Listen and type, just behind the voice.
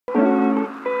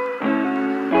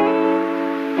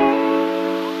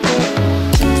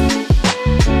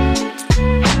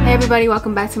Hey everybody,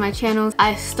 welcome back to my channel.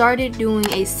 I started doing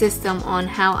a system on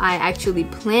how I actually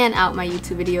plan out my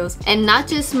YouTube videos, and not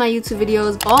just my YouTube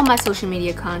videos, all my social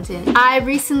media content. I've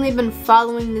recently been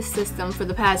following this system for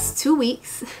the past 2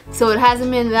 weeks, so it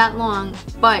hasn't been that long,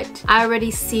 but I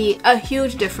already see a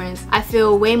huge difference. I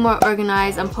feel way more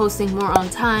organized, I'm posting more on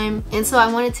time, and so I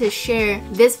wanted to share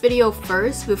this video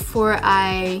first before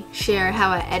I share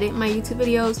how I edit my YouTube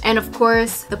videos. And of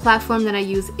course, the platform that I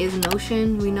use is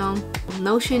Notion. We know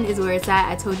Notion is where it's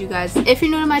at. I told you guys. If you're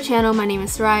new to my channel, my name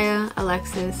is Seriah,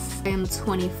 Alexus. I am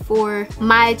 24.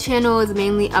 My channel is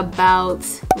mainly about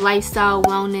lifestyle,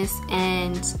 wellness,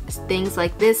 and things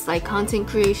like this, like content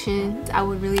creation. I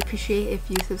would really appreciate if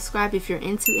you subscribe if you're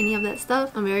into any of that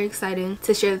stuff. I'm very excited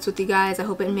to share this with you guys. I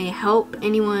hope it may help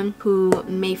anyone who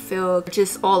may feel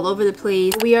just all over the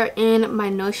place. We are in my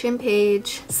Notion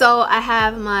page. So I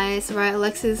have my Seriah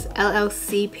Alexus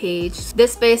LLC page.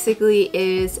 This basically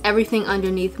is everything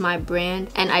underneath my brand,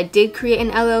 and I did create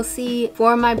an LLC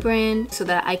for my brand so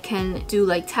that I can do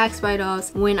like tax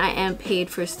write-offs when I am paid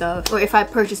for stuff or if I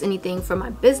purchase anything for my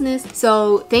business.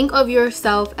 So think of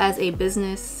yourself as a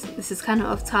business. This is kind of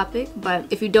off topic, but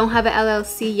if you don't have an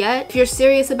LLC yet, if you're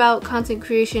serious about content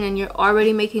creation and you're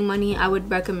already making money, I would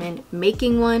recommend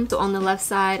making one. So on the left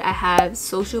side I have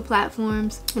social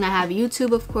platforms, and I have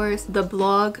YouTube, of course, the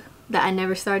blog that I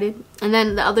never started, and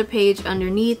then the other page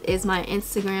underneath is my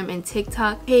Instagram and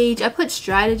TikTok page. I put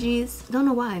strategies, don't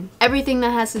know why. Everything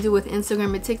that has to do with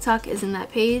Instagram and TikTok is in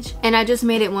that page, and I just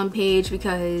made it one page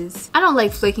because I don't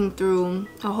like flicking through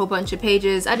a whole bunch of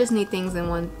pages. I just need things in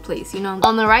one place, you know.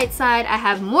 On the right side I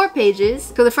have more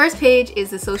pages. So the first page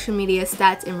is the social media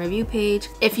stats and review page.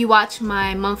 If you watch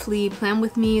my monthly plan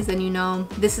with me, then you know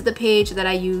this is the page that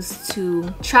I use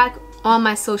to track all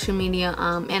my social media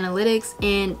analytics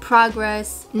and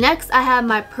progress. Next, I have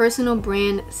my personal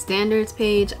brand standards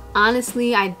page.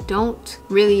 Honestly, I don't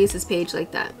really use this page like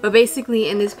that, but basically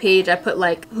in this page I put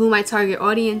like who my target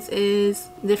audience is,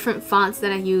 different fonts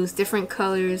that I use, different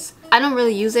colors. I don't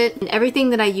really use it, and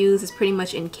everything that I use is pretty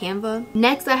much in Canva.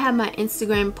 Next, I have my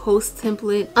Instagram post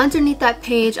template. Underneath that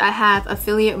page I have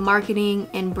affiliate marketing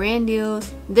and brand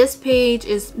deals. This page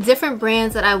is different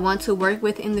brands that I want to work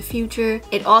with in the future.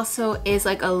 It also is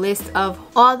like a list of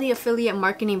all the affiliate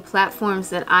marketing platforms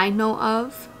that I know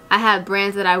of. I have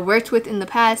brands that I worked with in the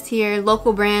past here,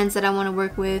 local brands that I want to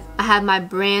work with. I have my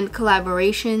brand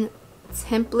collaboration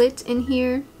template in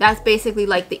here. That's basically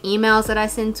like the emails that I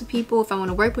send to people if I want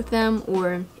to work with them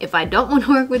or if I don't want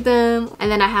to work with them.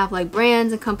 And then I have like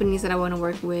brands and companies that I want to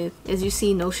work with. As you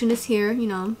see, Notion is here, you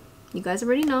know, you guys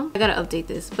already know. I gotta update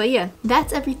this, but yeah,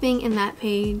 that's everything in that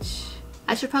page.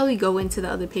 I should probably go into the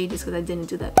other pages because I didn't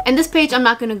do that. And this page I'm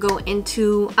not going to go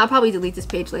into. I'll probably delete this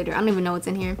page later. I don't even know what's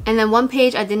in here. And then one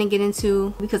page I didn't get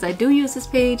into because I do use this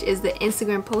page is the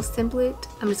Instagram post template.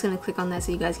 I'm just going to click on that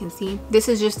so you guys can see. This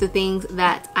is just the things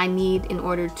that I need in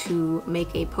order to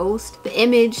make a post. The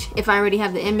image, if I already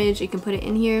have the image, you can put it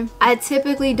in here. I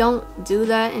typically don't do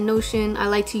that in Notion. I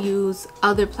like to use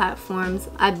other platforms.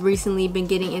 I've recently been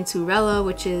getting into Rella,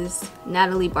 which is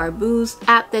Natalie Barbu's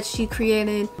app that she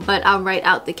created, but I'll write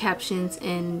out the captions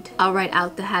and I'll write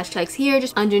out the hashtags here.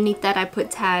 Just underneath that I put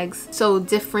tags, so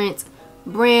different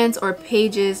brands or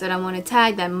pages that I want to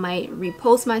tag that might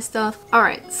repost my stuff.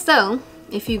 Alright, so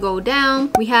if you go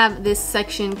down, we have this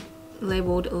section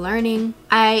labeled learning.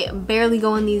 I barely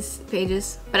go on these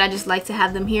pages, but I just like to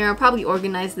have them here. I'll probably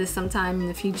organize this sometime in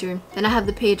the future. Then I have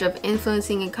the page of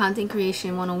influencing and content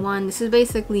creation 101. This is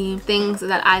basically things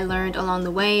that I learned along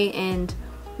the way, and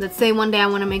let's say one day I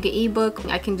want to make an ebook,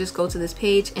 I can just go to this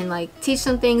page and like teach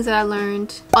some things that I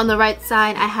learned. On the right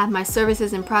side I have my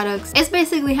services and products. It's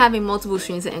basically having multiple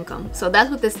streams of income. So that's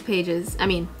what this page is,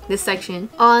 this section.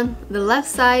 On the left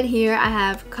side here I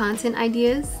have content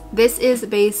ideas. This is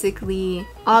basically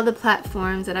all the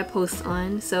platforms that I post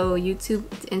on, so YouTube,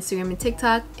 Instagram, and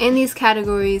TikTok. In these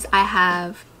categories I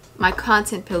have my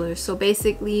content pillars, so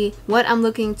basically what I'm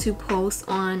looking to post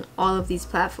on all of these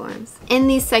platforms. In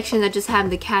these sections I just have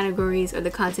the categories or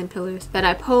the content pillars that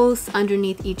I post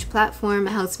underneath each platform.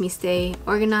 It helps me stay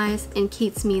organized and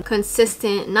keeps me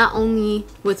consistent, not only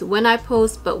with when I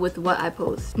post but with what I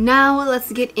post. Now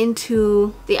let's get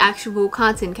into the actual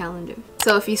content calendar.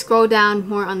 So if you scroll down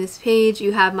more on this page,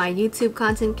 you have my YouTube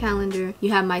content calendar, you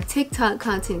have my TikTok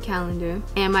content calendar,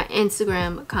 and my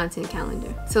Instagram content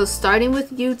calendar. So starting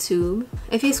with YouTube,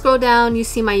 if you scroll down, you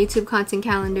see my YouTube content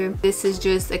calendar. This is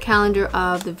just a calendar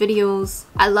of the videos.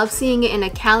 I love seeing it in a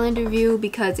calendar view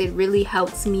because it really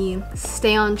helps me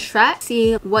stay on track,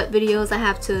 see what videos I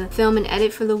have to film and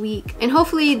edit for the week. And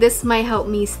hopefully this might help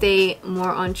me stay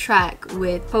more on track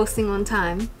with posting on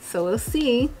time. So we'll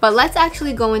see. But let's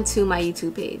actually go into my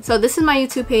YouTube page. So this is my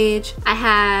YouTube page. I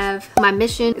have my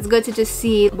mission. It's good to just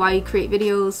see why you create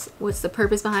videos, what's the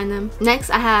purpose behind them. Next,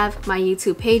 I have my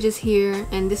YouTube pages here,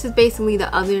 and this is basically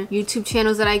the other YouTube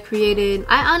channels that I created.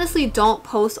 I honestly don't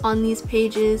post on these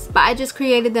pages, but I just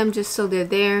created them just so they're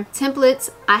there. Templates,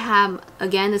 I have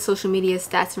again the social media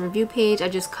stats and review page. I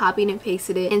just copied and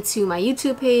pasted it into my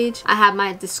YouTube page. I have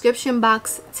my description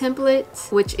box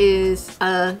template, which is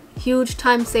a huge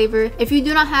time saver. If you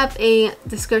do not have a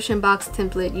description box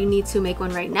template, you need to make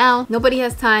one right now. Nobody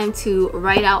has time to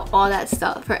write out all that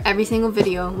stuff for every single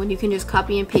video when you can just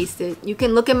copy and paste it. You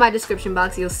can look in my description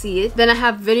box, you'll see it. Then I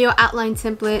have video outline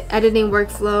template, editing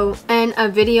workflow, and a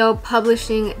video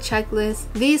publishing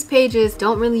checklist. These pages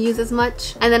don't really use as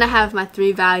much. And then I have my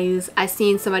 3 values. I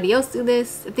seen somebody else do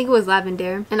this. I think it was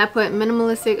Lavender, and I put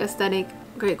minimalistic, aesthetic,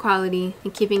 great quality,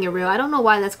 and keeping it real. I don't know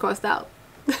why that's crossed out.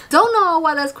 Don't know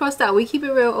why that's crossed out. We keep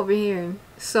it real over here.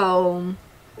 So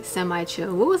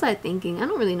semi-chill. What was I thinking? I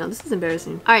don't really know. This is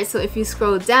embarrassing. All right, so if you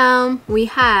scroll down, we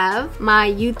have my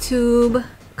YouTube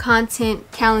content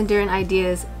calendar and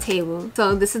ideas table.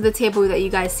 So this is the table that you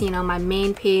guys seen on my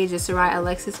main page, the Seriah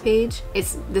Alexus page.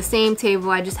 It's the same table,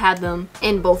 I just have them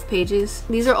in both pages.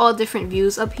 These are all different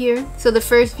views up here. So the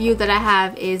first view that I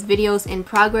have is videos in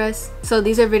progress. So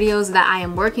these are videos that I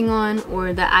am working on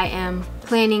or that I am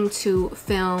planning to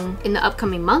film in the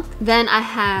upcoming month. Then I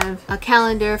have a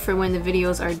calendar for when the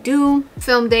videos are due.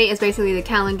 Film date is basically the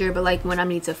calendar, but like when I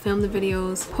need to film the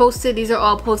videos. Posted, these are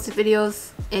all posted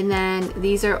videos. And then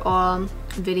these are all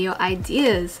video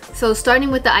ideas. So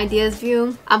starting with the ideas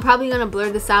view, I'm probably gonna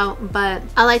blur this out, but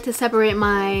I like to separate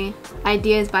my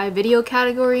ideas by video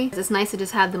category. It's nice to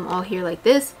just have them all here like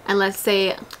this. And let's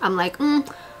say I'm like,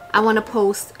 I want to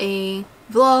post a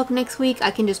vlog next week, I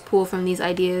can just pull from these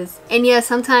ideas. And yeah,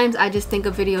 sometimes I just think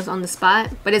of videos on the spot,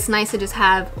 but it's nice to just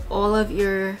have all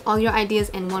your ideas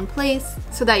in one place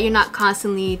so that you're not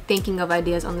constantly thinking of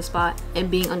ideas on the spot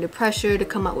and being under pressure to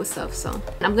come up with stuff. So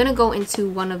I'm gonna go into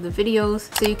one of the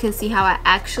videos so you can see how I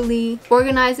actually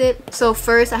organize it. So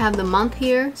first I have the month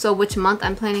here, so which month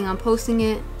I'm planning on posting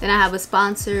it. Then I have a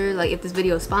sponsor, like if this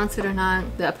video is sponsored or not.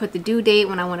 Then I put the due date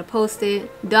when I want to post it.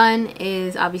 Done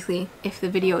is obviously if the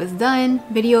video is done.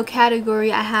 Video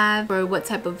category I have for what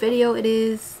type of video it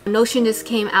is. Notion just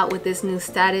came out with this new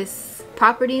status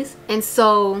properties, and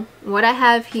so what I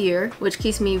have here, which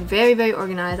keeps me very, very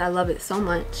organized, I love it so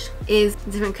much, is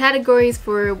different categories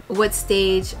for what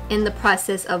stage in the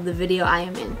process of the video I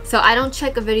am in. So I don't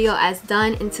check a video as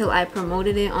done until I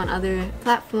promoted it on other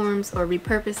platforms or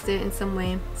repurposed it in some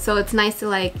way. So it's nice to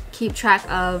like keep track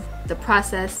of the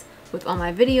process with all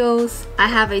my videos. I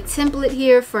have a template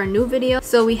here for a new video.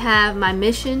 So we have my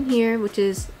mission here, which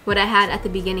is what I had at the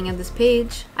beginning of this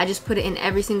page. I just put it in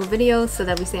every single video so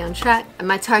that we stay on track. And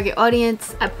my target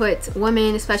audience, I put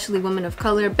women, especially women of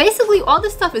color. Basically all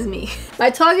this stuff is me. My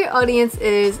target audience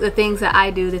is the things that I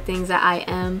do, the things that I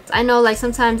am. I know like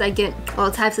sometimes I get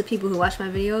all types of people who watch my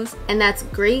videos, and that's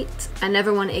great. I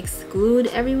never want to exclude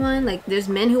everyone. Like there's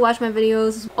men who watch my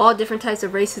videos, all different types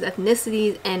of races,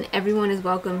 ethnicities, and everyone is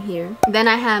welcome here. Then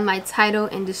I have my title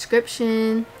and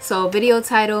description. So video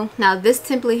title. Now this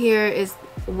template here is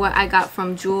what I got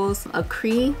from Jules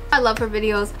Acree. I love her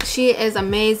videos. She is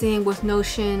amazing with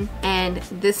Notion, and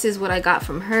this is what I got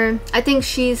from her. I think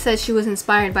she said she was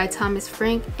inspired by Thomas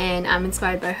Frank, and I'm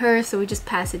inspired by her, so we just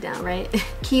pass it down, right?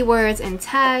 Keywords and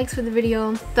tags for the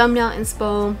video, thumbnail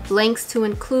inspo, links to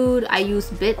include. I use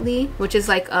bit.ly, which is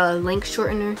like a link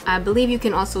shortener. I believe you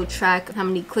can also track how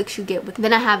many clicks you get with.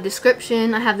 Then I have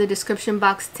description. I have the description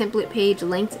box template page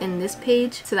linked in this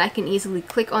page so that I can easily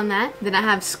click on that. Then I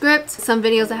have script. Some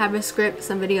videos I have a script,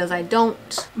 some videos I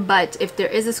don't, but if there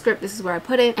is a script, this is where I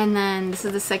put it. And then this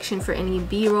is the section for any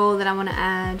b-roll that I want to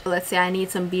add. Let's say I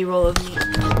need some b-roll of me.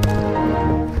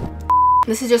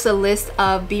 This is just a list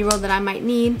of b-roll that I might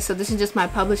need. So this is just my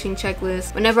publishing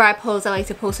checklist. Whenever I post, I like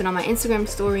to post it on my Instagram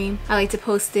story. I like to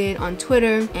post it on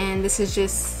Twitter, and this is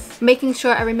just making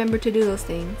sure I remember to do those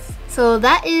things. So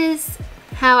that is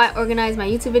how I organize my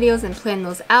YouTube videos and plan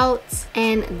those out,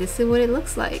 and this is what it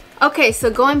looks like. Okay, so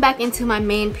going back into my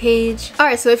main page.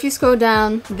 Alright, so if you scroll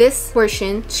down, this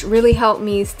portion really helped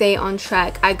me stay on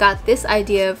track. I got this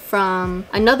idea from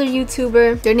another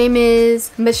YouTuber. Their name is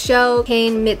Michelle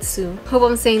Kane Mitsu. Hope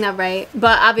I'm saying that right.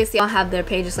 But obviously I'll have their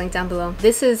pages linked down below.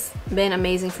 This has been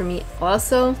amazing for me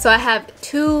also. So I have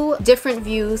two different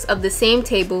views of the same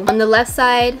table. On the left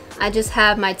side, I just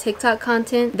have my TikTok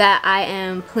content that I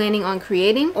am planning on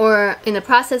creating or in the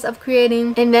process of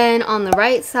creating. And then on the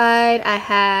right side, I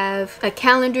have a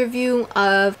calendar view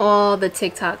of all the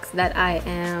TikToks that I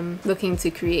am looking to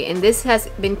create. And this has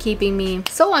been keeping me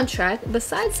so on track,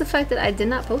 besides the fact that I did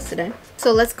not post today.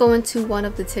 So let's go into one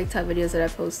of the TikTok videos that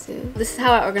I posted. This is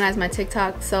how I organize my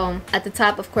TikTok. So at the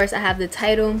top, of course, I have the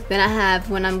title. Then I have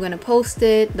when I'm going to post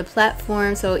it, the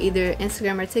platform, so either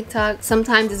Instagram or TikTok.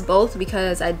 Sometimes it's both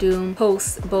because I do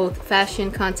post both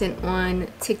fashion content on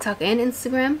TikTok and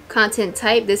Instagram. Content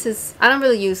type, this is, I don't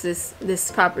really use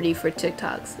this property for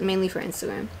TikToks, mainly for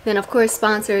Instagram. Then of course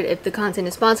sponsored, if the content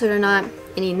is sponsored or not.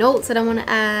 Any notes that I want to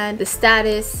add, the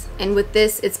status, and with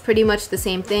this it's pretty much the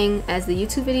same thing as the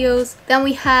YouTube videos. Then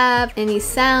we have any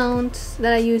sound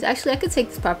that I use. Actually, I could take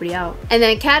this property out. And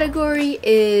then category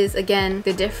is again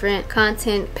the different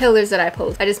content pillars that I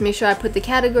post. I just make sure I put the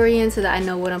category in so that I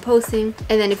know what I'm posting.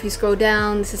 And then if you scroll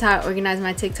down, this is how I organize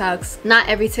my TikToks. Not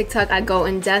every TikTok I go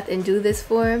in depth and do this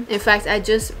for. In fact, I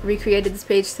just recreated this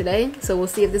page today, so we'll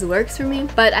see if this works for me.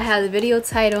 But I have the video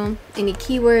title, any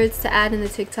keywords to add in the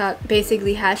TikTok, basically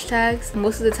hashtags.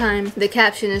 Most of the time the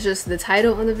caption is just the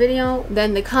title of the video.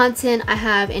 Then the content, I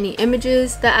have any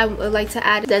images that I would like to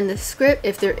add. Then the script,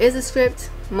 if there is a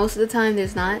script. Most of the time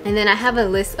there's not. And then I have a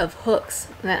list of hooks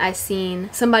that I've seen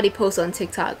somebody post on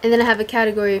TikTok. And then I have a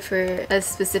category for a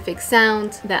specific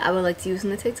sound that I would like to use in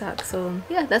the TikTok. So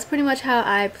yeah, that's pretty much how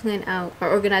I plan out or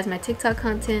organize my TikTok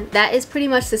content. That is pretty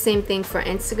much the same thing for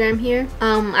Instagram here.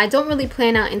 I don't really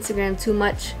plan out Instagram too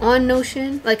much on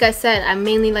Notion. Like I said, I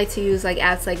mainly like to use like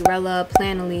apps like Rella,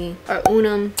 Planoly, or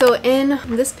Unum. So in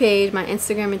this page, my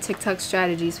Instagram and TikTok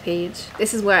strategies page,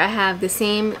 this is where I have the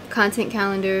same content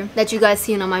calendar that you guys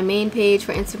see on my main page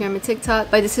for Instagram and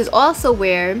TikTok, but this is also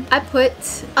where I put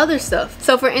other stuff.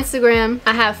 So for Instagram,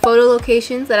 I have photo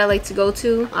locations that I like to go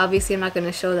to. Obviously I'm not going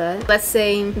to show that. Let's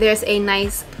say there's a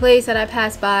nice place that I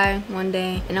passed by one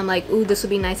day and I'm like, ooh, this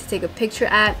would be nice to take a picture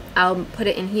at. I'll put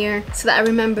it in here so that I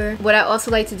remember. What I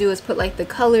also like to do is put like the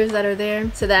colors that are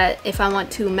there so that if I want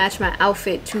to match my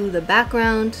outfit to the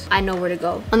background, I know where to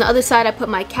go. On the other side, I put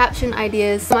my caption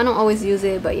ideas. I don't always use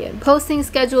it, but yeah. Posting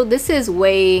schedule, this is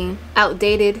way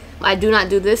outdated. I do not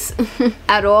do this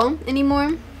at all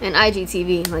anymore. And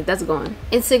IGTV, like that's gone.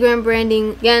 Instagram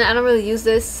branding, again, I don't really use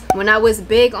this. When I was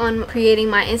big on creating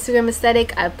my Instagram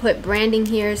aesthetic, I put branding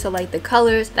here, so like the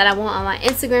colors that I want on my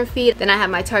Instagram feed. Then I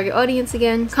have my target audience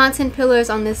again. Content pillars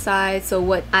on this side, so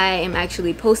what I am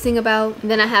actually posting about. And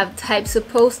then I have types of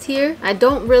post here. I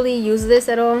don't really use this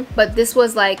at all, but this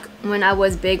was like when I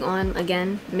was big on,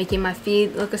 again, making my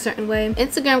feed look a certain way.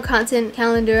 Instagram content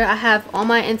calendar, I have all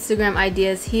my Instagram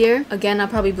ideas here. Again, I'll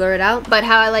probably blur it out, but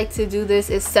how I like to do this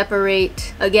is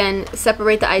separate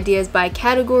the ideas by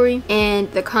category and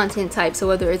the content type, so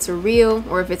whether it's a reel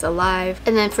or if it's a live.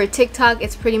 And then for TikTok,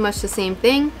 it's pretty much the same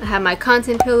thing. I have my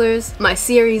content pillars, my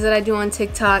series that I do on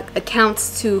TikTok,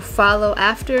 accounts to follow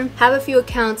after. Have a few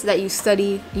accounts that you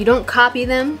study. You don't copy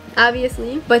them,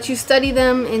 obviously, but you study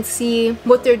them and see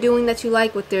what they're doing that you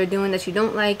like, what they're doing that you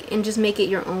don't like, and just make it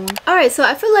your own. Alright, so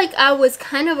I feel like I was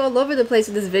kind of all over the place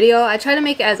with this video. I tried to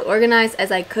make it as organized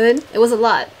as I could. It was a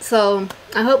lot, so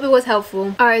I hope it was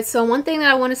helpful. Alright, so one thing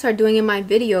that I want to start doing in my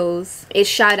videos is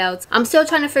shout outs. I'm still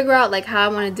trying to figure out like how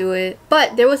I want to do it,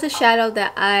 but there was a shout out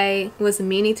that I was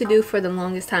meaning to do for the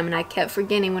longest time and I kept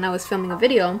forgetting when I was filming a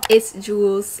video. It's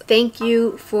Jules. Thank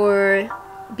you for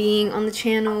being on the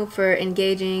channel, for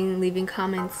engaging, leaving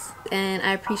comments, and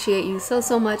I appreciate you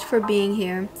so much for being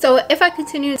here. So if I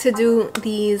continue to do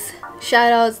these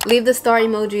shout outs, leave the star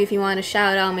emoji if you want a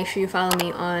shout out. Make sure you follow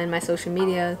me on my social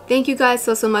media. Thank you guys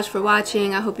so much for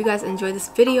watching. I hope you guys enjoyed this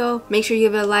video. Make sure you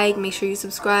give it a like, make sure you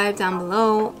subscribe down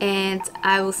below, and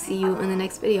I will see you in the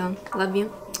next video. Love you.